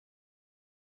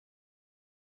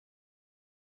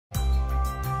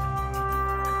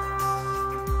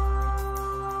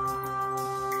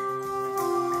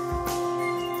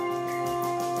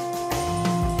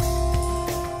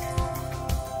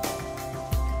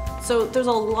So there's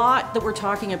a lot that we're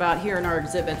talking about here in our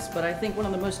exhibits, but I think one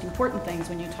of the most important things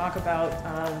when you talk about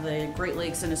the Great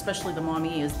Lakes and especially the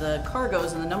Maumee is the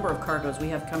cargoes and the number of cargoes we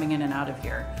have coming in and out of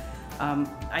here.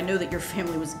 I know that your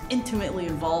family was intimately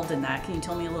involved in that. Can you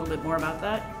tell me a little bit more about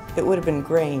that? It would have been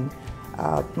grain.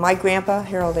 My grandpa,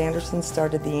 Harold Anderson,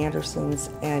 started the Andersons,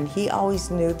 and he always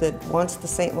knew that once the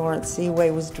St. Lawrence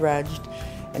Seaway was dredged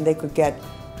and they could get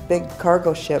big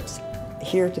cargo ships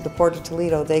here to the Port of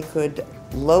Toledo, they could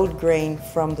load grain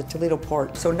from the Toledo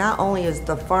port. So not only is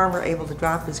the farmer able to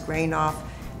drop his grain off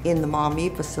in the Maumee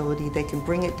facility, they can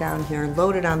bring it down here,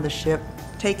 load it on the ship,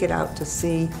 take it out to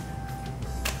sea,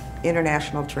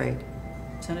 international trade.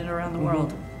 Send it around the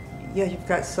world. Yeah, you've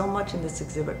got so much in this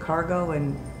exhibit, cargo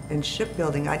and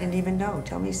shipbuilding. I didn't even know.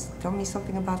 Tell me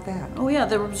something about that. Oh yeah,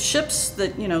 there were ships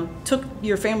that, you know, took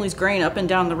your family's grain up and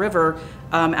down the river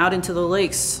out into the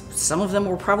lakes. Some of them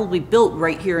were probably built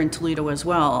right here in Toledo as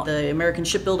well. The American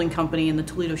Shipbuilding Company and the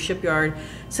Toledo Shipyard,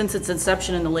 since its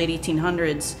inception in the late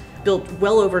 1800s, built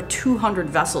well over 200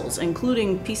 vessels,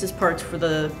 including pieces parts for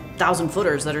the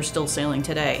 1,000-footers that are still sailing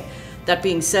today. That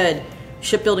being said,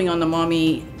 shipbuilding on the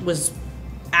Maumee was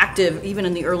active even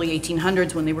in the early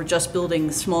 1800s when they were just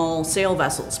building small sail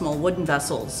vessels, small wooden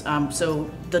vessels. So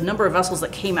the number of vessels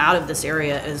that came out of this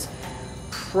area is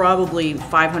probably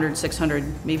 500,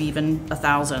 600, maybe even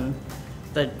 1,000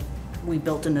 that we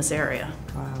built in this area.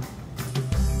 Wow.